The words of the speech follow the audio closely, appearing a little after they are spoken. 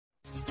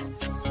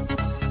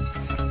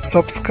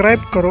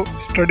Subscribe કરો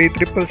study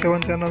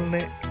 777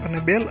 ચેનલને અને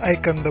બેલ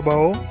આઇકન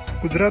દબાવો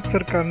ગુજરાત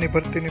સરકારની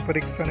ભરતીની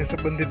પરીક્ષાની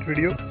સંબંધિત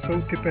વિડીયો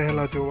સૌથી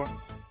પહેલા જોવા।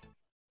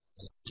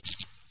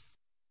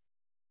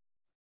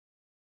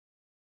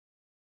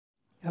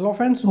 હેલો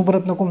ફ્રેન્ડ્સ, હું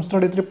ભરત નકુમ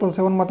સ્ટડી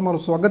 777 માં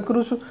તમારું સ્વાગત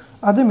કરું છું।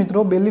 આજે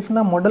મિત્રો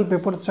બેલિફના મોડલ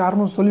પેપર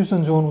 4 નું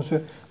સોલ્યુશન જોવાનું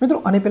છે। મિત્રો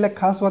આની પહેલા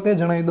ખાસ વાત એ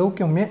જણાવી દઉં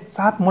કે મેં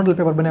 7 મોડલ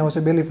પેપર બનાવ્યા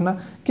છે બેલિફના।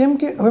 કેમ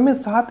કે હવે મેં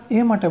 7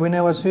 એ માટે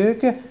બનાવ્યા છે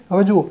કે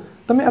હવે જુઓ,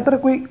 તમે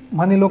અત્યારે કોઈ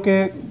માની લો કે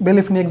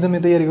બેલિફની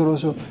એક્ઝામની તૈયારી કરો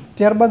છો,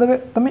 ત્યારબાદ હવે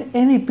તમે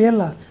એની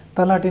પહેલાં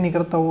તલાટીની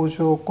કરતા હોવ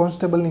છો,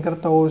 કોન્સ્ટેબલની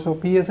કરતા હોવ છો,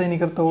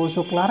 પીએસઆઈની કરતા હોવ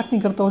છો,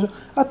 ક્લાર્કની કરતા હોવ છો,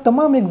 આ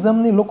તમામ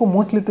એક્ઝામની લોકો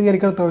મોસ્ટલી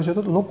તૈયારી કરતા હોય છે।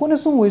 તો લોકોને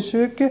શું હોય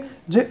છે કે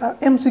જે આ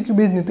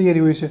એમસીક્યુ બેઝની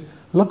તૈયારી હોય છે,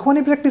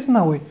 લખવાની પ્રેક્ટિસ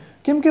ના હોય।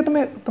 કેમ કે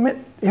તમે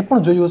એ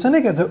પણ જોયું હશે ને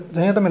કે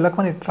જ્યાં તમે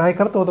લખવાની ટ્રાય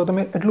કરતા હો તો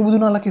તમે એટલું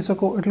બધું ના લખી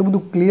શકો, એટલું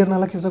બધું ક્લિયર ના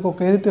લખી શકો,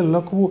 કઈ રીતે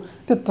લખવું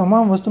તે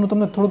તમામ વસ્તુનું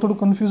તમને થોડું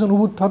કન્ફ્યુઝન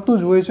ઊભું થતું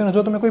જ હોય છે। અને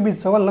જો તમે કોઈ બી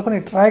સવાલ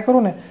લખવાની ટ્રાય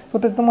કરો ને તો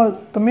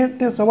તમે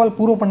તે સવાલ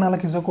પૂરો પણ ના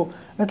લખી શકો।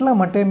 એટલા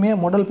માટે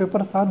મેં મોડલ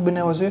પેપર 7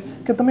 બનાવ્યો છે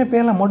કે તમે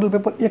પહેલાં મોડલ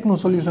પેપર 1નું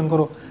સોલ્યુશન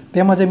કરો,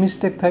 તેમાં જે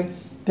મિસ્ટેક થાય,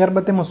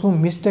 ત્યારબાદ તેમાં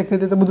શું મિસ્ટેક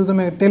થઈ તે બધું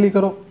તમે ટેલી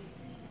કરો,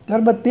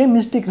 ત્યારબાદ તે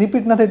મિસ્ટેક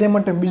રિપીટ ના થાય તે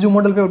માટે બીજું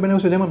મોડલ પેપર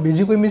બનાવ્યું છે જેમાં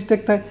બીજી કોઈ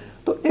મિસ્ટેક થાય।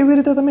 તો એવી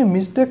રીતે તમે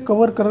મિસ્ટેક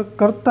કવર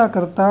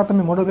કરતાં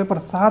તમે મોડલ પેપર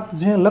 7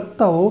 જે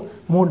લખતા હો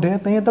મોઢે,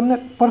 ત્યાં તમને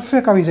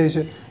પરફેક્ટ આવી જાય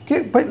છે કે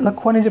ભાઈ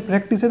લખવાની જે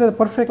પ્રેક્ટિસ છે તે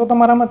પરફેક્ટ, તો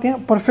તમારામાં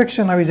ત્યાં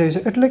પરફેક્શન આવી જાય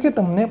છે। એટલે કે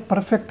તમને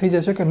પરફેક્ટ થઈ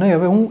જશે કે નહીં,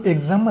 હવે હું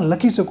એક્ઝામમાં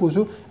લખી શકું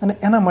છું। અને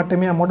એના માટે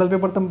મેં આ મોડલ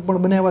પેપર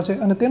પણ બનાવ્યા છે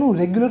અને તેનું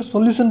રેગ્યુલર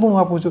સોલ્યુશન પણ હું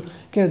આપું છું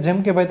કે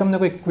જેમ કે ભાઈ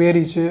તમને કોઈ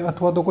ક્વેરી છે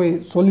અથવા તો કોઈ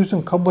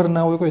સોલ્યુશન ખબર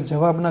ના હોય, કોઈ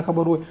જવાબ ના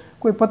ખબર હોય,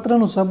 કોઈ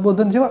પત્રનું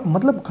સંબોધન જેવા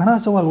મતલબ ઘણા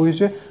સવાલ હોય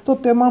છે, તો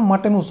તેમાં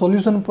માટેનું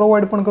સોલ્યુશન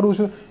પ્રોવાઈડ પણ કરું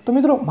છું। તો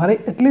મિત્રો મારી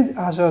એટલી જ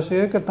આશા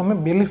છે કે તમે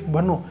બેલિફ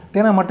બનો,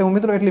 તેના માટે હું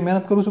મિત્રો એટલી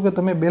મહેનત કરું છું કે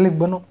તમે બેલિફ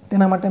બનો।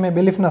 તેના માટે મેં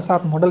બેલિફના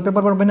 7 મોડલ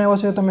પેપર પણ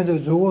બનાવ્યા છે, તમે જે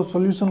જોવો,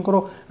 સોલ્યુશન કરો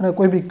અને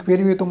કોઈ બી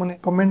ક્વેરી હોય તો મને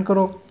કમેન્ટ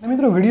કરો। અને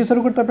મિત્રો વિડીયો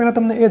શરૂ કરતાં પહેલાં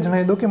તમને એ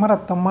જણાવી દઉં કે મારા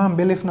તમામ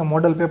બેલિફના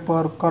મોડલ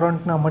પેપર,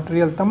 કરંટના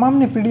મટીરિયલ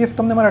તમામની પીડીએફ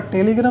તમને મારા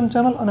ટેલિગ્રામ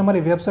ચેનલ અને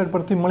મારી વેબસાઇટ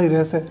પરથી મળી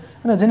રહેશે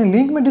અને જેની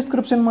લિંક મેં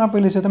ડિસ્ક્રિપ્શનમાં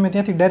આપેલી છે, તમે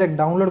ત્યાંથી ડાયરેક્ટ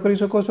ડાઉનલોડ કરી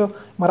શકો છો।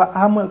 મારા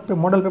આ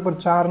મોડલ પેપર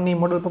 4ની,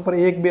 મોડલ પેપર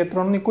 1, 2,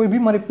 3ની કોઈ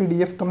બી મારી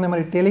પીડીએફ તમને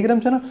મારી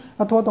ટેલિગ્રામ ચેનલ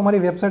અથવા તો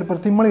મારી વેબસાઇટ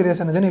પરથી મળી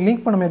રહેશે અને જેની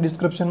લિંક પણ મેં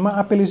ડિસ્ક્રિપ્શનમાં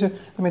આપેલી છે,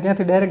 તમે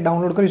ત્યાંથી ડાયરેક્ટ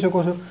ડાઉનલોડ કરી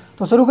શકો છો।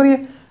 તો શરૂ કરીએ।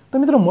 તો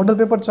મિત્રો મોડલ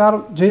પેપર 4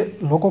 જે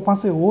લોકો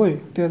પાસે હોય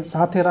તે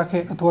સાથે રાખે,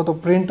 અથવા તો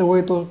પ્રિન્ટ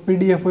હોય તો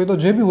પીડીએફ હોય તો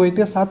જે બી હોય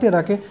તે સાથે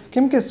રાખે,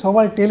 કેમ કે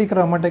સવાલ ટેલી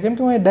કરવા માટે, કેમ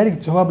કે હું એ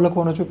ડાયરેક્ટ જવાબ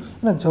લખવાનો છું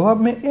અને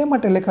જવાબ મેં એ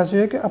માટે લખ્યા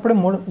છે કે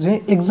આપણે જે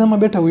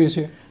એક્ઝામમાં બેઠા હોઈએ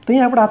છીએ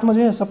ત્યાં આપણા હાથમાં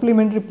જે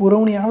સપ્લિમેન્ટરી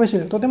પુરવણી આવે છે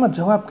તો તેમાં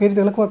જવાબ કઈ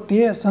રીતે લખવા તે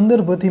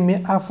સંદર્ભથી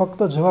મેં આ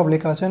ફક્ત જવાબ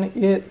લખ્યા છે અને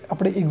એ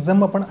આપણે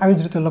એક્ઝામમાં પણ આવી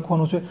જ રીતે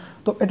લખવાનું છે,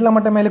 તો એટલા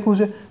માટે મેં લખ્યું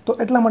છે। તો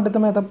એટલા માટે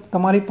તમે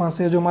તમારી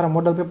પાસે જો મારા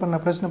મોડલ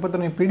પેપરના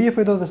પ્રશ્નપત્રની પીડીએફ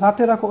હોય તો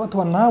સાથે રાખો,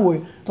 અથવા ના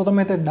હોય તો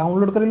તમે તે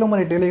ડાઉનલોડ કરી લો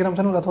મારી ટેલિગ્રામ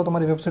ચેનલ અથવા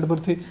તમારી વેબસાઇટ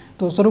પરથી।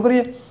 તો શરૂ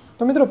કરીએ।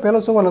 તો મિત્રો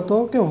પહેલો સવાલ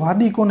હતો કે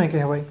વાદી કોને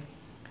કહેવાય?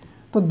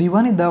 તો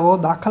દીવાની દાવો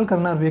દાખલ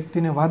કરનાર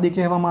વ્યક્તિને વાદી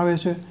કહેવામાં આવે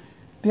છે।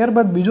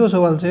 ત્યારબાદ બીજો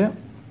સવાલ છે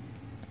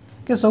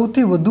કે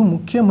સૌથી વધુ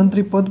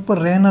મુખ્યમંત્રી પદ પર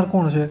રહેનાર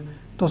કોણ છે?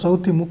 તો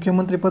સૌથી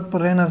મુખ્યમંત્રી પદ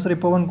પર રહેનાર શ્રી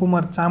પવન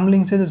કુમાર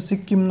ચામલિંગ છે, જે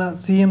સિક્કિમના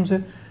સીએમ છે।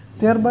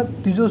 ત્યારબાદ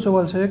ત્રીજો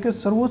સવાલ છે કે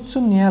સર્વોચ્ચ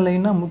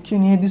ન્યાયાલયના મુખ્ય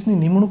ન્યાયાધીશની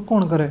નિમણૂક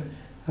કોણ કરે?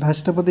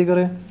 રાષ્ટ્રપતિ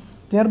કરે।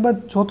 ત્યારબાદ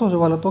ચોથો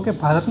સવાલ હતો કે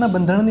ભારતના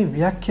બંધારણની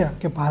વ્યાખ્યા,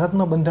 કે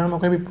ભારતના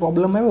બંધારણમાં કોઈ બી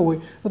પ્રોબ્લેમ આવ્યો હોય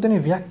તો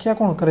તેની વ્યાખ્યા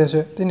કોણ કરે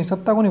છે, તેની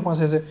સત્તા કોની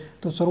પાસે છે?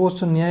 તો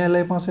સર્વોચ્ચ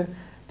ન્યાયાલય પાસે।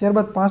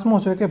 ત્યારબાદ પાંચમો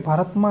છે કે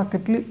ભારતમાં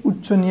કેટલી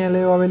ઉચ્ચ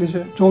ન્યાયાલયો આવેલી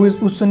છે? 24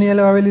 ઉચ્ચ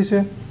ન્યાયાલયો આવેલી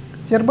છે।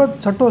 ત્યારબાદ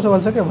છઠ્ઠો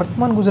સવાલ છે કે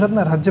વર્તમાન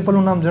ગુજરાતના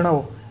રાજ્યપાલનું નામ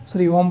જણાવો,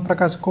 શ્રી ઓમ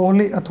પ્રકાશ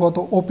કોહલી અથવા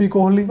તો ઓપી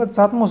કોહલી।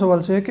 સાતમો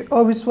સવાલ છે કે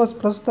અવિશ્વાસ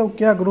પ્રસ્તાવ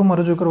કયા ગૃહમાં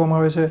રજૂ કરવામાં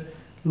આવે છે?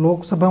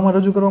 લોકસભામાં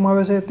રજૂ કરવામાં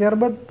આવે છે।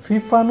 ત્યારબાદ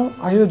ફિફાનું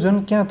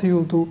આયોજન ક્યાં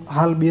થયું હતું?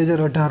 હાલ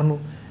 2018નું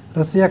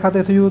રશિયા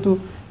ખાતે થયું હતું।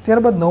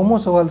 ત્યારબાદ 9મો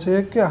સવાલ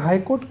છે કે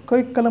હાઈકોર્ટ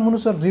કઈ કલમ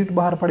અનુસાર રીટ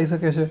બહાર પાડી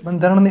શકે છે?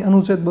 બંધારણની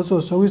અનુચ્છેદ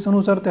 226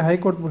 અનુસાર તે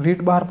હાઈકોર્ટ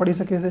રીટ બહાર પાડી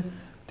શકે છે।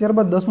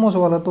 ત્યારબાદ 10મો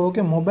સવાલ હતો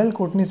કે મોબાઈલ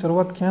કોર્ટની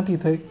શરૂઆત ક્યાંથી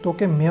થઈ? તો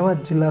કે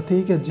મેવાત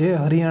જિલ્લાથી, કે જે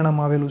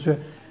હરિયાણામાં આવેલું છે।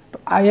 તો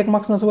આ 1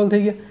 માર્ક્સના સવાલ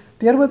થઈ ગયા।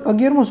 ત્યારબાદ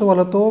 11મો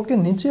સવાલ હતો કે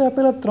નીચે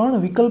આપેલા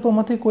 3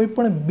 વિકલ્પોમાંથી કોઈ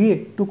પણ 2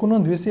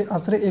 ટૂંકનોંધ વિશે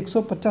આશરે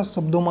 150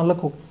 શબ્દોમાં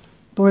લખો।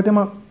 તો એ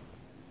તેમાં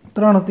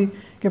 3 હતી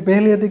કે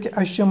પહેલી હતી કે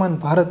આયુષ્યમાન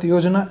ભારત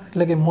યોજના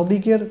એટલે કે મોદી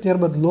કેર,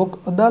 ત્યારબાદ લોક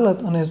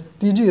અદાલત અને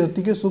ત્રીજી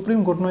હતી કે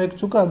સુપ્રીમ કોર્ટનો એક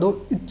ચુકાદો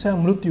ઈચ્છા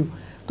મૃત્યુ।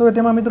 તો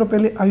તેમાં મિત્રો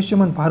પહેલી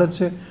આયુષ્યમાન ભારત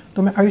છે,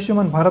 તો મેં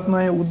આયુષ્યમાન ભારતનો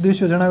એ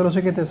ઉદ્દેશ્ય જણાવેલો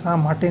છે કે તે શા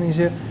માટેની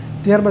છે।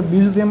 ત્યારબાદ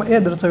બીજું તેમાં એ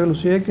દર્શાવેલું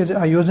છે કે જે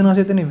આ યોજના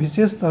છે તેની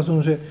વિશેષતા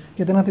શું છે,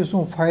 કે તેનાથી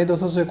શું ફાયદો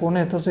થશે,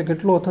 કોને થશે,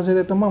 કેટલો થશે,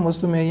 તે તમામ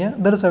વસ્તુ મેં અહીંયા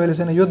દર્શાવેલી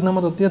છે અને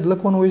યોજનામાં તો તે જ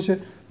લખવાનું હોય છે।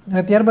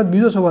 અને ત્યારબાદ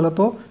બીજો સવાલ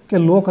હતો કે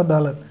લોક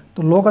અદાલત,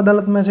 તો લોક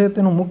અદાલતમાં છે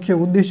તેનું મુખ્ય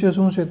ઉદ્દેશ્ય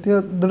શું છે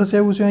તે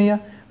દર્શાવ્યું છે અહીંયા।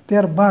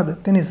 ત્યારબાદ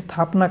તેની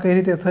સ્થાપના કઈ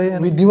રીતે થઈ,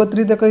 વિધિવત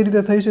રીતે કઈ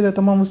રીતે થઈ છે તે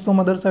તમામ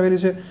વસ્તુઓમાં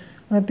દર્શાવેલી છે।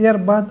 અને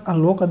ત્યારબાદ આ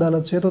લોક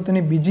અદાલત છે તો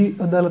તેની બીજી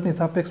અદાલતની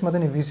સાપેક્ષમાં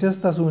તેની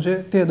વિશેષતા શું છે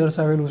તે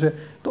દર્શાવેલું છે।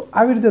 તો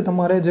આવી રીતે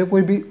તમારે જે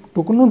કોઈ બી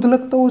ટૂંકનોંધ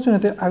લખતા હોય છે ને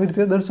તે આવી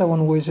રીતે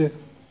દર્શાવવાનું હોય છે।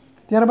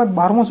 ત્યારબાદ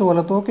 12મો સવાલ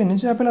હતો કે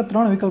નીચે આપેલા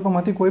 3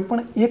 વિકલ્પોમાંથી કોઈ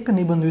પણ એક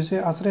નિબંધ વિશે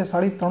આશરે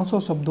 350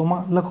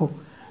 શબ્દોમાં લખો.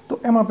 તો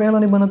એમાં પહેલો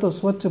નિબંધ હતો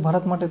સ્વચ્છ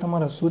ભારત માટે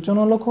તમારા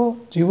સૂચનો લખો,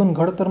 જીવન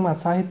ઘડતરમાં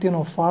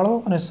સાહિત્યનો ફાળો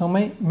અને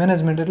સમય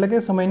મેનેજમેન્ટ એટલે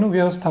કે સમયનું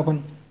વ્યવસ્થાપન.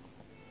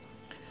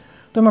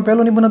 તો એમાં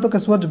પહેલો નિબંધ હતો કે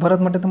સ્વચ્છ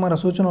ભારત માટે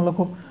તમારા સૂચનો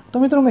લખો. તો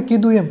મિત્રો મેં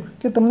કીધું એમ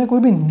કે તમને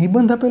કોઈ બી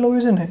નિબંધ આપેલો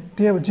હોય છે ને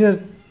તે જે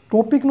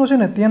ટોપિકનો છે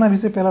ને તેના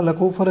વિશે પહેલાં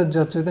લખવું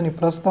ફરજિયાત છે, તેની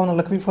પ્રસ્તાવના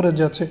લખવી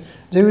ફરજિયાત છે.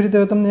 જેવી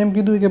રીતે તમને એમ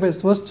કીધું કે ભાઈ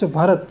સ્વચ્છ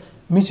ભારત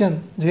મિશન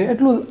જે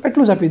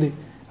એટલું જ આપી દે.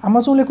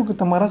 આમાં શું લખ્યું કે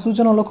તમારા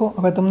સૂચનો લખો.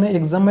 હવે તમને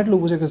એક્ઝામમાં એટલું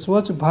પૂછે કે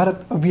સ્વચ્છ ભારત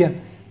અભિયાન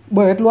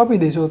એટલું આપી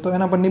દેશો તો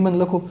એના પર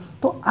નિબંધ લખો.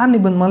 તો આ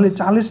નિબંધમાં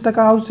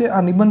 40% આવશે.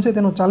 આ નિબંધ છે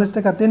તેનો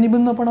 40% તે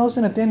નિબંધમાં પણ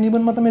આવશે ને તે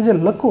નિબંધમાં તમે જે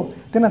લખો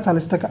તેના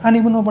 40% આ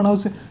નિબંધમાં પણ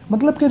આવશે.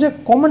 મતલબ કે જે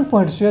કોમન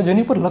પોઈન્ટ છે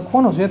જેની પર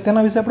લખવાનો છે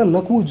તેના વિશે આપણે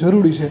લખવું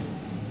જરૂરી છે.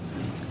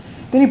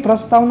 તેની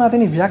પ્રસ્તાવના,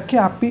 તેની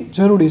વ્યાખ્યા આપવી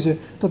જરૂરી છે.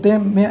 તો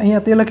મેં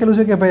અહીંયા તે લખેલું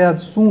છે કે ભાઈ આ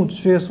શું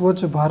છે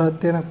સ્વચ્છ ભારત,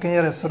 તેને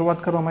ક્યારે શરૂઆત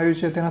કરવામાં આવી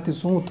છે, તેનાથી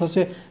શું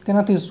થશે,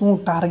 તેનાથી શું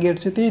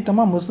ટાર્ગેટ છે, તે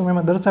તમામ વસ્તુ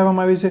એમાં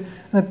દર્શાવવામાં આવી છે.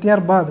 અને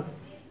ત્યારબાદ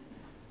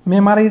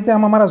મેં મારી રીતે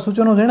આમાં મારા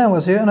સૂચનો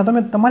જણાવ્યા છે અને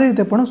તમે તમારી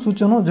રીતે પણ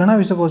સૂચનો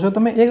જણાવી શકો છો.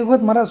 તમે એક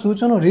વખત મારા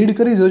સૂચનો રીડ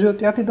કરી જોજો,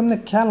 ત્યાંથી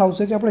તમને ખ્યાલ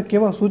આવશે કે આપણે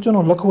કેવા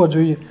સૂચનો લખવા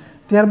જોઈએ.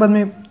 ત્યારબાદ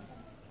મેં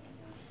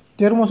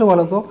 13મો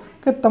સવાલ હતો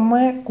કે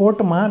તમે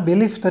કોર્ટમાં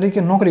બેલીફ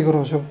તરીકે નોકરી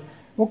કરો છો,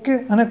 ઓકે,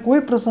 અને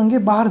કોઈ પ્રસંગે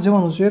બહાર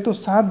જવાનું છે તો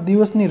 7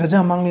 દિવસની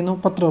રજા માંગણીનો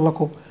પત્ર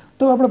લખો.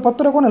 તો આપણે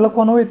પત્ર કોને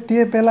લખવાનો હોય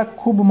તે પહેલાં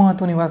ખૂબ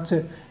મહત્ત્વની વાત છે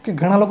કે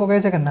ઘણા લોકો કહે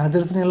છે કે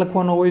નાજરશ્રીને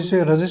લખવાનો હોય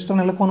છે,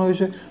 રજિસ્ટરને લખવાનો હોય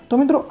છે. તો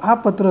મિત્રો આ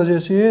પત્ર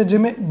જે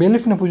મેં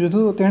બેલીફને પૂછ્યું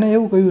હતું તો તેણે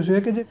એવું કહ્યું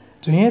છે કે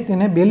જે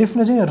તેને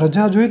બેલીફને જે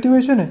રજા જોઈતી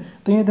હોય છે ને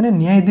તો અહીંયા તેને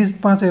ન્યાયાધીશ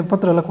પાસે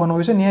પત્ર લખવાનો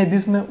હોય છે,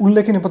 ન્યાયાધીશને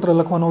ઉલ્લેખીને પત્ર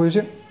લખવાનો હોય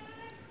છે.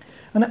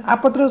 અને આ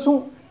પત્ર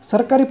શું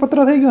સરકારી પત્ર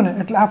થઈ ગયો ને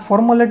એટલે આ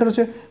ફોર્મલ લેટર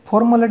છે.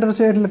 ફોર્મલ લેટર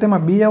છે એટલે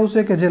તેમાં બે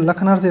આવશે કે જે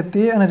લખનાર છે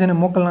તે અને જેને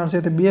મોકલનાર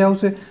છે તે બે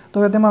આવશે. તો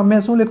હવે તેમાં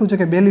મેં શું લખ્યું છે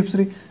કે બેલીફ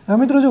શ્રી. હવે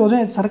મિત્રો જો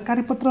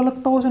સરકારી પત્ર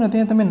લખતા હોય છે ને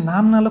ત્યાં તમે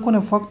નામ ના લખો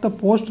ને ફક્ત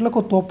પોસ્ટ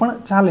લખો તો પણ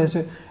ચાલે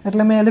છે.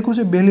 એટલે મેં લખ્યું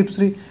છે બેલીફ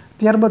શ્રી.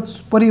 ત્યારબાદ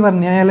પરિવાર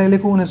ન્યાયાલય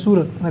લખ્યું અને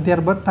સુરત, અને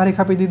ત્યારબાદ તારીખ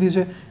આપી દીધી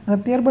છે. અને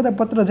ત્યારબાદ આ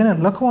પત્ર જેને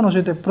લખવાનો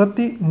છે તે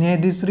પ્રતિ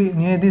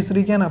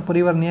ન્યાયાધીશ્રી ક્યાંના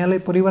પરિવાર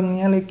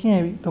ન્યાયાલય ક્યાં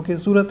આવી તો કે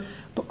સુરત.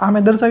 તો આ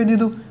મેં દર્શાવી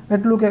દીધું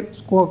એટલું કે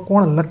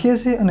કોણ લખે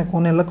છે અને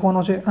કોને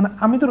લખવાનો છે. અને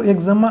આ મિત્રો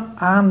એક્ઝામમાં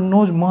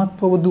આનો જ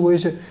મહત્વ વધુ હોય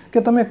છે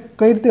કે તમે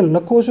કઈ રીતે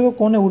લખો છો,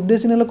 કોને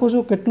ઉદ્દેશીને લખો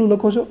છો, કેટલું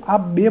લખો છો. આ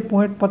 2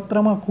 પોઈન્ટ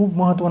પત્રમાં ખૂબ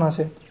મહત્વના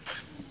છે.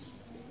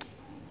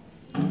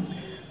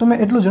 તો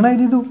મેં એટલું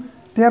જણાવી દીધું.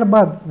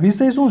 ત્યારબાદ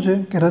વિષય શું છે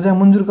કે રજા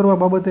મંજૂર કરવા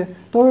બાબતે.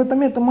 તો હવે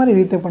તમે તમારી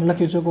રીતે પણ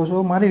લખી શકો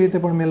છો, મારી રીતે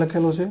પણ મેં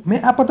લખેલો છે. મેં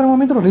આ પત્રમાં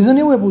મિત્રો રીઝન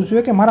એવું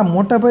પૂછ્યું કે મારા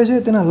મોટા ભાઈ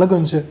છે તેના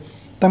લગ્ન છે.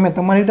 તમે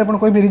તમારી રીતે પણ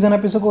કોઈ બી રીઝન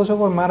આપી શકો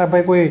છો. મારા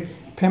ભાઈ કોઈ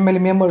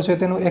ફેમિલી મેમ્બર છે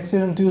તેનું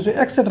એક્સિડન્ટ થયું છે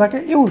એક્સેટ્રા, કે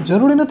એવું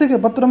જરૂરી નથી કે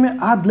પત્ર મેં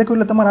આ જ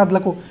લખ્યું એટલે તમારે આ જ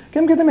લખો.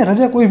 કેમ કે તમે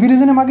રજા કોઈ બી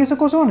રીઝને માગી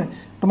શકો છો ને.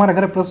 તમારા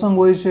ઘરે પ્રસંગ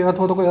હોય છે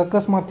અથવા તો કોઈ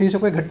અકસ્માત થઈ છે,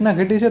 કોઈ ઘટના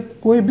ઘટી છે,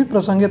 કોઈ બી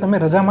પ્રસંગે તમે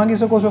રજા માગી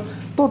શકો છો.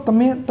 તો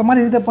તમે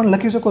તમારી રીતે પણ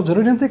લખી શકો.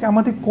 જરૂરી નથી કે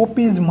આમાંથી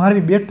કોપી જ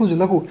મારવી, બેઠું જ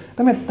લખું.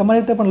 તમે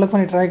તમારી રીતે પણ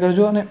લખવાની ટ્રાય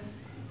કરજો. અને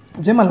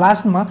જેમાં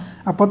લાસ્ટમાં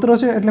આ પત્ર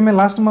છે એટલે મેં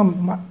લાસ્ટમાં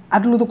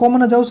આટલું તો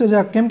કોમન જ આવશે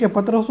જ. કેમ કે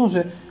પત્ર શું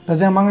છે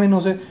રજા માંગણીનો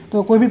છે.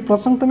 તો કોઈ બી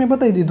પ્રસંગ તમે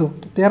બતાવી દીધો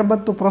તો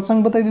ત્યારબાદ તો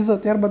પ્રસંગ બતાવી દીધો,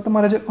 ત્યારબાદ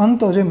તમારે જે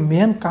અંત જે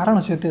મેન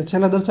કારણ છે તે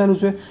છેલ્લા દર્શાવેલું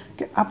છે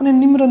કે આપણે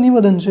નિમ્ર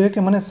નિવેદન છે કે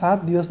મને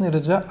 7 દિવસની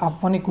રજા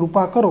આપવાની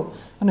કૃપા કરો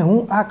અને હું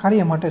આ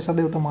કાર્ય માટે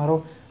સદૈવ તમારો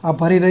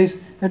આભારી રહીશ.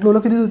 એટલું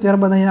લખી દીધું.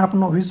 ત્યારબાદ અહીંયા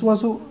આપનો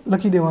વિશ્વાસુ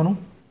લખી દેવાનું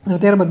અને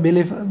ત્યારબાદ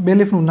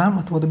બેલીફનું નામ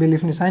અથવા તો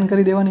બેલીફની સાઇન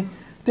કરી દેવાની.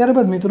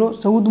 ત્યારબાદ મિત્રો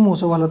 14મો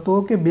સવાલ હતો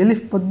કે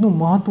બેલીફ પદનું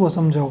મહત્વ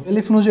સમજાવો.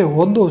 બેલીફનો જે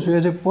હોદ્દો છે,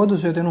 જે પદ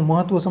છે તેનું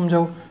મહત્વ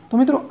સમજાવો. તો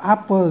મિત્રો આ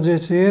પદ જે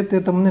છે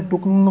તે તમને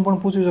ટૂંકમાં પણ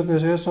પૂછી શકે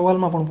છે,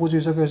 સવાલમાં પણ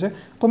પૂછી શકે છે.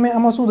 તો મેં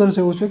આમાં શું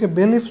દર્શાવ્યું છે કે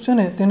બેલીફ છે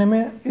ને તેને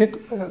મેં એક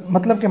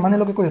મતલબ કે માની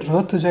લો કે કોઈ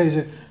રથ જાય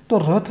છે તો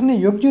રથને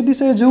યોગ્ય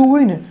દિશાએ જવું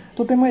હોય ને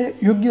તો તેમાં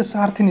યોગ્ય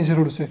સારથીની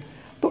જરૂર છે.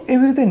 તો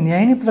એવી રીતે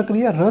ન્યાયની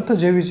પ્રક્રિયા રથ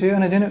જેવી છે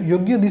અને જેને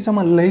યોગ્ય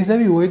દિશામાં લઈ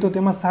જવી હોય તો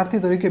તેમાં સારથી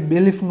તરીકે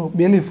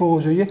બેલીફ હોવો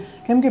જોઈએ.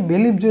 કેમ કે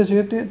બેલીફ જે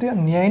છે તે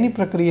ન્યાયની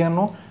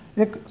પ્રક્રિયાનો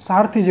એક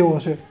સારથી જેવો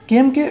છે.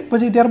 કેમ કે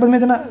પછી ત્યારબાદ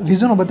મેં તેના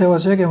રીઝનો બતાવ્યા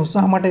છે કે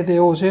શા માટે તે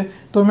એવો છે.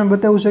 તો મેં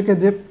બતાવ્યું છે કે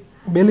જે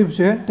બેલીફ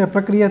છે તે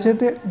પ્રક્રિયા છે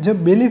તે જે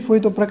બેલીફ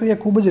હોય તો પ્રક્રિયા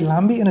ખૂબ જ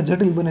લાંબી અને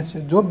જટિલ બને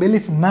છે. જો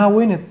બેલીફ ના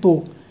હોય ને તો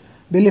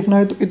બેલીફ ના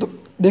હોય તો એ તો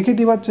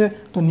દેખીતી વાત છે.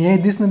 તો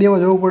ન્યાયાધીશને દેવા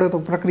જવું પડે તો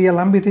પ્રક્રિયા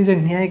લાંબી થઈ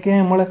જાય, ન્યાય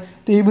ક્યાંય મળે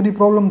તો એ બધી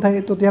પ્રોબ્લેમ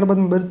થાય. તો ત્યારબાદ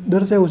મેં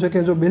દર્શાવ્યું છે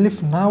કે જો બેલીફ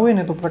ના હોય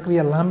ને તો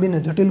પ્રક્રિયા લાંબી ને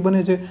જટિલ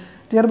બને છે.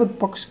 ત્યારબાદ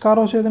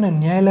પક્ષકારો છે તેને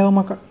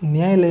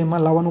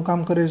ન્યાયાલયમાં લાવવાનું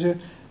કામ કરે છે.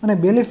 અને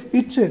બેલીફ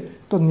ઈચ્છે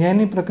તો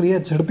ન્યાયની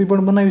પ્રક્રિયા ઝડપી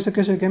પણ બનાવી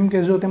શકે છે. કેમ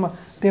કે જો તેમાં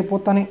તે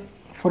પોતાની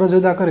ફરજ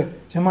અદા કરે,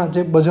 જેમાં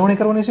જે બજવણી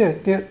કરવાની છે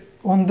તે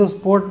ઓન ધ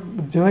સ્પોટ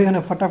જઈ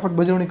અને ફટાફટ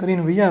બજવણી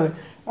કરીને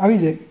આવી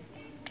જાય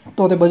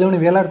તો તે બજવણી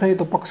વહેલાર થાય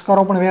તો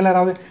પક્ષકારો પણ વહેલાર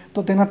આવે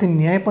તો તેનાથી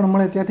ન્યાય પણ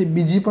મળે. ત્યાંથી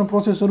બીજી પણ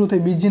પ્રોસેસ શરૂ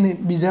થાય,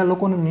 બીજા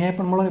લોકોને ન્યાય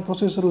પણ મળવાની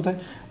પ્રોસેસ શરૂ થાય.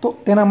 તો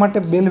તેના માટે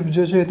બેલીફ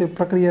જે છે તે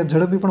પ્રક્રિયા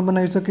ઝડપી પણ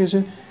બનાવી શકે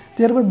છે.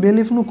 ત્યારબાદ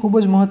બેલીફનું ખૂબ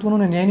જ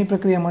મહત્વનું અને ન્યાયની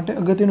પ્રક્રિયા માટે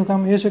અગત્યનું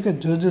કામ એ છે કે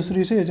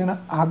જજશ્રી છે જેના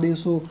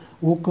આદેશો,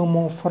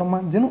 હુકમો,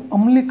 ફરમાન જેનું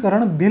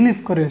અમલીકરણ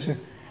બેલીફ કરે છે.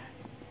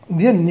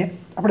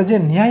 આપણે જે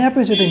ન્યાય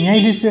આપે છે તે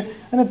ન્યાયાધીશ છે,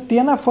 અને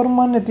તેના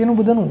ફરમાન ને તેનું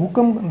બધાનું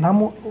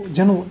હુકમનામું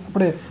જેનું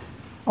આપણે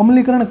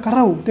અમલીકરણ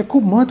કરાવવું તે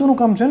ખૂબ મહત્વનું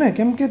કામ છે ને,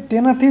 કેમ કે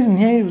તેનાથી જ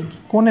ન્યાય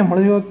કોને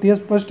મળ્યો તે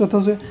સ્પષ્ટ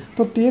થશે.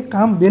 તો તે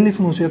કામ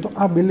બેલીફનું છે. તો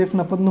આ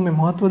બેલીફના પદનું મેં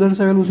મહત્વ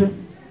દર્શાવેલું છે.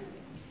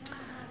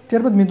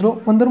 ત્યારબાદ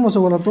મિત્રો 15મો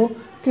સવાલ હતો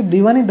કે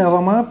દીવાની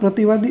દાવામાં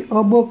પ્રતિવાદી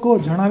અબક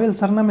જણાવેલ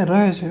સરનામે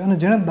રહે છે અને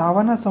જેણે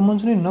દાવાના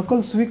સમન્સની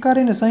નકલ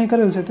સ્વીકારીને સહી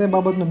કરેલ છે તે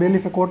બાબતનો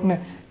બેલીફે કોર્ટને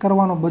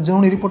કરવાનો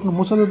બજવણી રિપોર્ટનો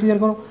મુસદ્દો તૈયાર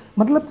કરો.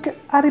 મતલબ કે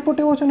આ રિપોર્ટ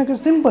એવો છે ને કે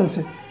સિમ્પલ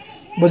છે.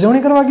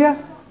 બજવણી કરવા ગયા,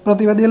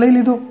 પ્રતિવાદીએ લઈ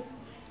લીધો,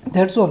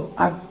 ધેટ્સ ઓલ,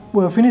 આ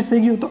ફિનિશ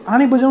થઈ ગયું. તો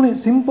આની બજવણી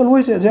સિમ્પલ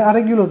હોય છે, જે આ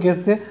રેગ્યુલર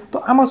કેસ છે. તો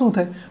આમાં શું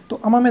થાય, તો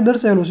આમાં મેં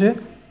દર્શાવેલું છે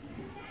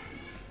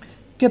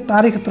કે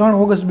તારીખ 3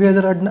 ઓગસ્ટ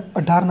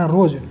 2018ના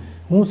રોજ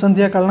હું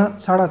સંધ્યાકાળના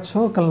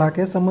 6:30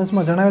 કલાકે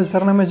સમન્સમાં જણાવેલ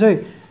સરનામે જઈ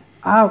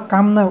આ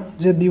કામના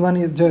જે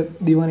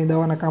દીવાની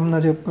દાવાના કામના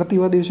જે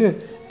પ્રતિવાદી છે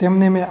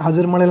તેમને મેં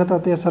હાજર મળેલ હતા.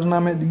 તે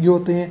સરનામે ગયો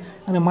તે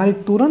અને મારી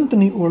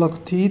તુરંતની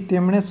ઓળખથી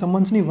તેમણે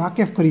સમન્સની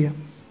વાકેફ કર્યા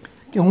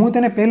કે હું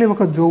તેને પહેલી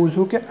વખત જોઉં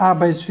છું કે આ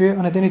ભાઈ છે,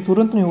 અને તેની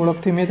તુરંતની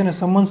ઓળખથી મેં તેને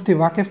સમન્સથી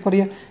વાકેફ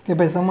કર્યા કે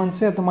ભાઈ સમન્સ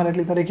છે, તમારે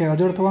એટલી તારીખે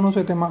હાજર થવાનું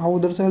છે, તેમાં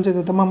આવું દર્શાવેલ છે.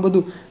 તે તમામ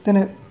બધું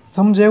તેને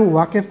સમજે એવું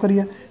વાકેફ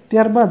કર્યા.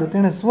 ત્યારબાદ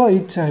તેણે સ્વ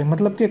ઈચ્છાએ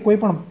મતલબ કે કોઈ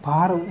પણ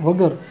ભાર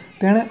વગર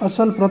તેણે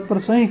અસલ પ્રત પર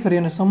સહી કરી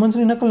અને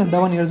સમન્સની નકલને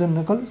દાવાની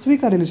અરજીની નકલ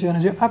સ્વીકારેલી છે, અને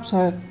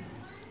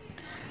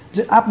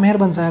જે આપ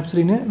મહેરબાન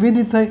સાહેબશ્રીને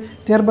વિદિત થાય.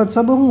 ત્યારબાદ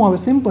સબબ શું આવે,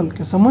 સિમ્પલ,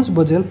 કે સમન્સ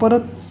બજેલ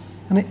પરત,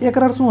 અને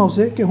એકરાર શું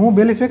આવશે કે હું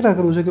બેલીફ એકરાર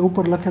કરું છું કે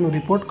ઉપર લખેલો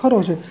રિપોર્ટ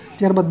ખરો છે.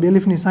 ત્યારબાદ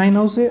બેલીફની સાઇન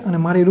આવશે અને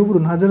મારી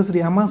રૂબરૂ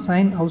હાજરશ્રી આમાં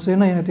સાઇન આવશે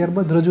નહીં, અને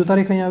ત્યારબાદ રજૂ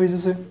તારીખ અહીં આવી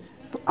જશે.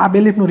 તો આ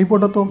બેલીફનો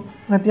રિપોર્ટ હતો.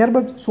 અને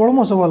ત્યારબાદ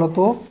 16મો સવાલ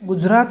હતો,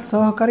 ગુજરાત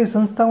સહકારી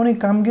સંસ્થાઓની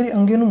કામગીરી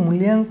અંગેનું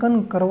મૂલ્યાંકન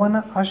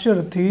કરવાના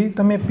આશયથી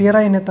તમે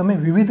પેરાઈને તમે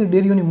વિવિધ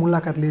ડેરીઓની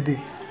મુલાકાત લીધી.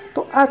 તો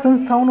આ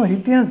સંસ્થાઓનો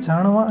ઇતિહાસ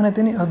જાણવા અને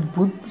તેની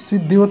અદ્ભુત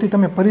સિદ્ધિઓથી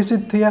તમે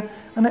પરિચિત થયા,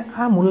 અને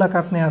આ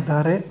મુલાકાતને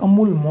આધારે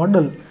અમૂલ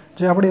મોડલ,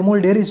 જે આપણે અમૂલ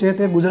ડેરી છે,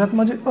 તે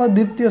ગુજરાતમાં જે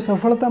અદ્વિતીય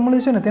સફળતા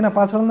મળી છે ને તેના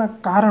પાછળના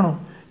કારણો,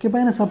 કે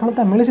ભાઈ એને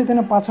સફળતા મળી છે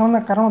તેના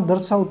પાછળના કારણો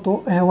દર્શાવતો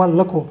અહેવાલ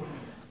લખો.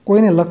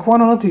 કોઈને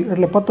લખવાનો નથી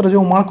એટલે પત્ર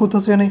જેવું માળખું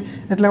થશે નહીં,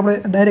 એટલે આપણે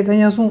ડાયરેક્ટ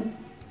અહીંયા શું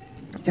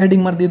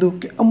હેડિંગ મારી દીધું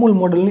કે અમૂલ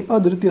મોડલની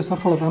અદ્વિતીય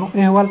સફળતાનો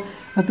અહેવાલ.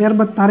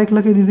 ત્યારબાદ તારીખ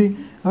લખી દીધી.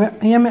 હવે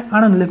અહીંયા મેં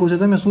આણંદ લખ્યું છે,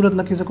 તમે સુરત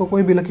લખી શકો,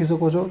 કોઈ બી લખી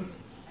શકો છો.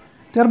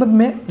 ત્યારબાદ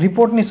મેં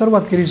રિપોર્ટની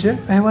શરૂઆત કરી છે,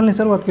 અહેવાલની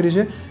શરૂઆત કરી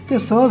છે કે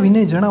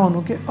સવિનય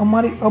જણાવવાનું કે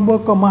અમારી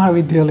અબક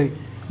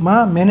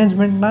મહાવિદ્યાલયમાં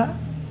મેનેજમેન્ટ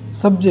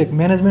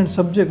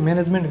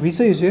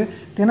વિષય છે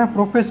તેના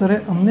પ્રોફેસરે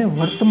અમને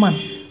વર્તમાન.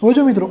 હવે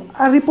જો મિત્રો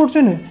આ રિપોર્ટ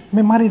છે ને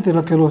મેં મારી રીતે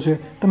લખેલો છે,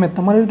 તમે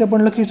તમારી રીતે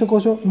પણ લખી શકો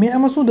છો. મેં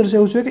આમાં શું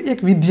દર્શાવ્યું છે કે એક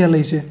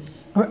વિદ્યાલય છે.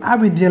 હવે આ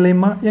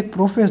વિદ્યાલયમાં એક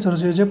પ્રોફેસર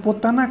છે જે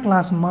પોતાના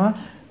ક્લાસમાં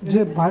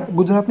જે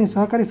ગુજરાતની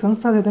સહકારી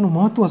સંસ્થા છે તેનું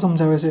મહત્ત્વ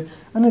સમજાવે છે,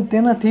 અને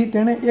તેનાથી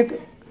તેણે એક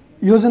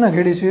યોજના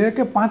ઘડી છે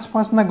કે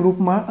 5-5ના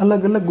ગ્રુપમાં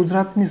અલગ અલગ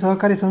ગુજરાતની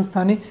સહકારી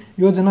સંસ્થાની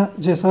યોજના,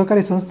 જે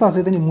સહકારી સંસ્થા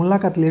છે તેની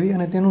મુલાકાત લેવી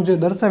અને તેનું જે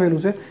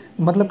દર્શાવેલું છે,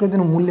 મતલબ કે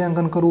તેનું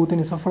મૂલ્યાંકન કરવું,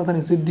 તેની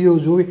સફળતાની સિદ્ધિઓ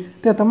જોવી,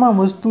 તે તમામ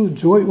વસ્તુ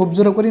જોઈ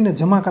ઓબ્ઝર્વ કરીને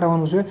જમા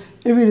કરાવવાનું છે.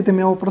 એવી રીતે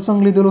મેં આવો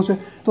પ્રસંગ લીધેલો છે.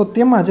 તો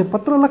તેમાં જે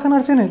પત્ર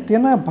લખનાર છે ને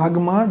તેના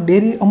ભાગમાં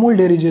ડેરી, અમૂલ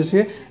ડેરી જે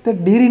છે તે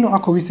ડેરીનો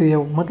આખો વિષય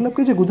આવ્યો. મતલબ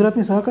કે જે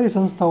ગુજરાતની સહકારી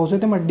સંસ્થાઓ છે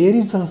તેમાં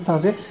ડેરી સંસ્થા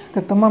છે,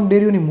 તે તમામ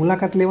ડેરીઓની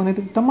મુલાકાત લેવાની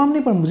હતી.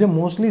 તમામની પણ જે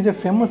મોસ્ટલી જે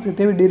ફેમસ છે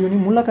તેવી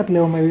ડેરીઓની મુલાકાત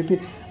લેવામાં આવી હતી,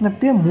 અને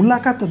તે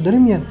મુલાકાત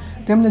દરમિયાન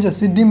તેમને જે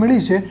સિદ્ધિ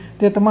મળી છે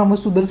તે તમામ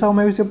વસ્તુ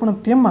દર્શાવવામાં આવી છે. પણ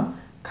તેમાં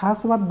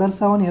ખાસ વાત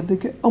દર્શાવવાની હતી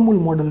કે અમૂલ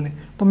મોડલની.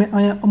 તો મેં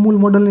અહીંયા અમૂલ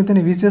મોડલની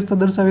તેની વિશેષતા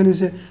દર્શાવેલી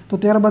છે. તો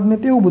ત્યારબાદ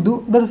મેં તેવું બધું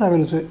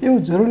દર્શાવેલું છે.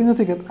 એવું જરૂરી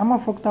નથી કે આમાં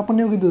ફક્ત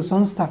આપણને એવું કીધું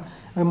સંસ્થા.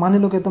 હવે માની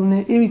લો કે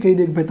તમને એવી કહી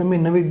દે કે ભાઈ તમે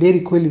નવી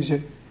ડેરી ખોલી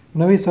છે,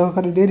 નવી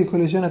સહકારી ડેરી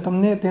ખોલી છે, અને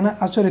તમને તેના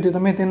આશ્ચર્યથી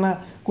તમે તેના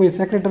કોઈ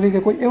સેક્રેટરી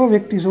કે કોઈ એવો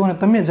વ્યક્તિ છો અને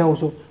તમે જાઓ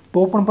છો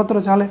તો પણ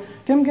પત્ર ચાલે,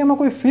 કેમ કે એમાં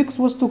કોઈ ફિક્સ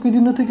વસ્તુ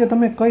કીધી નથી કે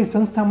તમે કઈ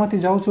સંસ્થામાંથી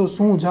જાઓ છો,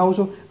 શું જાઓ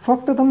છો.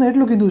 ફક્ત તમને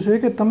એટલું કીધું છે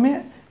કે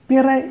તમે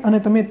પેરાય અને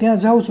તમે ત્યાં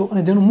જાઓ છો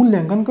અને જેનું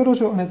મૂલ્યાંકન કરો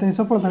છો અને તેની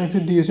સફળતાની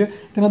સિદ્ધિ છે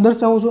તેને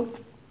દર્શાવો છો.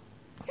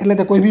 એટલે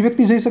તે કોઈ બી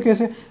વ્યક્તિ જઈ શકે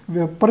છે,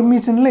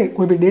 પરમિશન લઈ,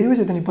 કોઈ બી ડેરી હોય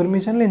છે તેની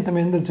પરમિશન લઈને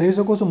તમે અંદર જઈ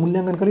શકો છો,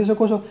 મૂલ્યાંકન કરી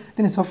શકો છો.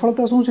 તેની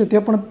સફળતા શું છે તે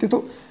પણ તે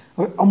તો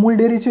હવે અમૂલ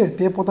ડેરી છે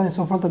તે પોતાની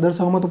સફળતા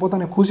દર્શાવવામાં તો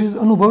પોતાને ખુશી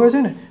અનુભવે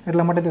છે ને,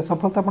 એટલા માટે તે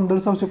સફળતા પણ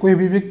દર્શાવશે કોઈ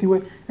બી વ્યક્તિ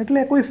હોય.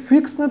 એટલે કોઈ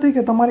ફિક્સ નથી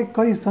કે તમારી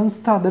કઈ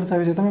સંસ્થા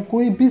દર્શાવી છે, તમે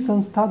કોઈ બી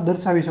સંસ્થા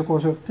દર્શાવી શકો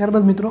છો.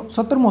 ત્યારબાદ મિત્રો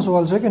 17મો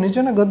સવાલ છે કે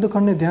નીચેના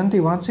ગદ્યખંડને ધ્યાનથી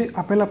વાંચી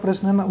આપેલા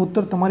પ્રશ્નના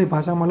ઉત્તર તમારી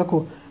ભાષામાં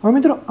લખો. હવે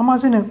મિત્રો આમાં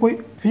છે ને કોઈ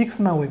ફિક્સ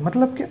ના હોય,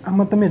 મતલબ કે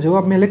આમાં તમે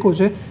જવાબ મેં લખ્યો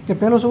છે કે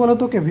પહેલો સવાલ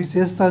હતો કે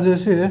વિશેષતા જે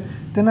છે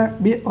તેના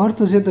 2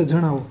 અર્થ છે તે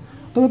જણાવો.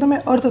 તો તમે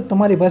અર્થ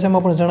તમારી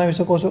ભાષામાં પણ જણાવી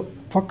શકો છો.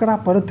 ફકરા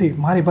પરથી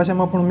મારી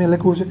ભાષામાં પણ મેં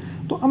લખ્યું છે.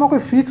 તો આમાં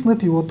કોઈ ફિક્સ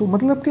નથી હોતું,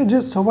 મતલબ કે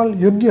જે સવાલ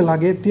યોગ્ય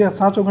લાગે તે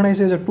સાચો ગણાય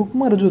છે, જે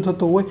ટૂંકમાં રજૂ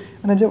થતો હોય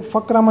અને જે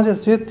ફકરામાં જે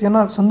છે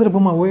તેના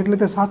સંદર્ભમાં હોય એટલે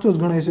તે સાચો જ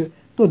ગણાય છે.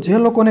 તો જે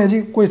લોકોને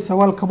હજી કોઈ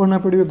સવાલ ખબર ના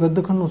પડી હોય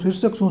ગદ્યખંડનું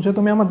શીર્ષક શું છે,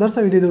 તો મેં આમાં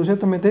દર્શાવી દીધેલું છે,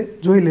 તમે તે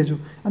જોઈ લેજો.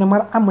 અને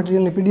મારા આ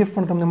મટીરિયલની PDF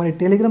પણ તમને મારી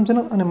ટેલિગ્રામ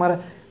ચેનલ અને મારા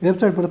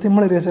વેબસાઇટ પરથી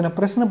મળી રહેશે. અને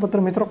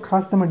પ્રશ્નપત્ર મિત્રો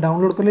ખાસ તમે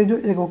ડાઉનલોડ કરી લેજો,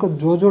 એક વખત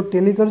જોજો,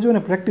 ટેલી કરજો અને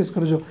પ્રેક્ટિસ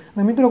કરજો.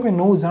 અને મિત્રો કંઈ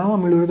નવું જાણવા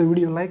મળ્યું હોય તો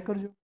વિડીયો લાઇક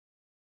કરજો.